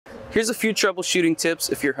Here's a few troubleshooting tips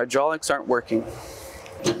if your hydraulics aren't working.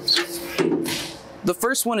 The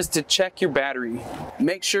first one is to check your battery.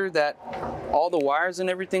 Make sure that all the wires and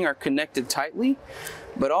everything are connected tightly,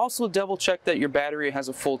 but also double check that your battery has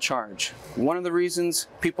a full charge. One of the reasons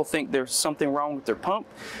people think there's something wrong with their pump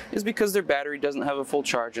is because their battery doesn't have a full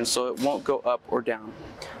charge, and so it won't go up or down.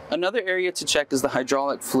 Another area to check is the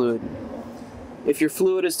hydraulic fluid. If your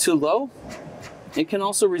fluid is too low, it can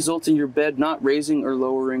also result in your bed not raising or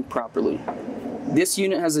lowering properly. This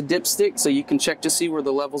unit has a dipstick, so you can check to see where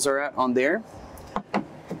the levels are at on there.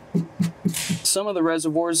 Some of the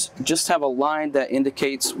reservoirs just have a line that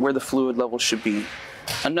indicates where the fluid level should be.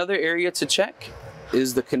 Another area to check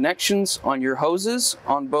is the connections on your hoses,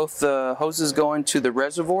 on both the hoses going to the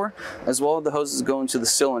reservoir as well as the hoses going to the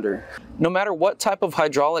cylinder. No matter what type of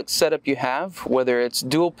hydraulic setup you have, whether it's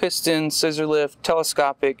dual piston, scissor lift,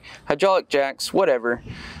 telescopic, hydraulic jacks, whatever,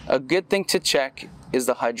 a good thing to check is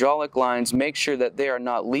the hydraulic lines. Make sure that they are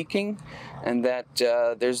not leaking and that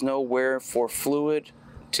there's nowhere for fluid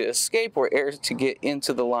to escape or air to get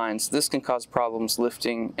into the lines. This can cause problems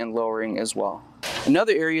lifting and lowering as well.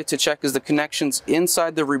 Another area to check is the connections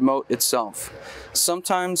inside the remote itself.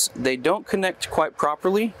 Sometimes they don't connect quite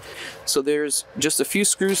properly, so there's just a few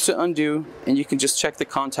screws to undo, and you can just check the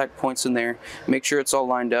contact points in there, make sure it's all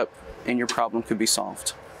lined up, and your problem could be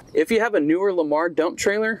solved. If you have a newer Lamar dump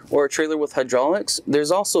trailer or a trailer with hydraulics,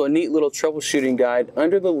 there's also a neat little troubleshooting guide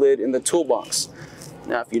under the lid in the toolbox.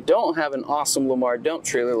 Now, if you don't have an awesome Lamar dump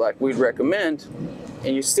trailer like we'd recommend,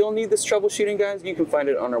 and you still need this troubleshooting guide, you can find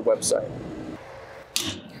it on our website.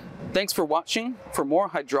 Thanks for watching. For more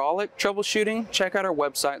hydraulic troubleshooting, check out our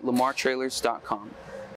website, lamartrailers.com.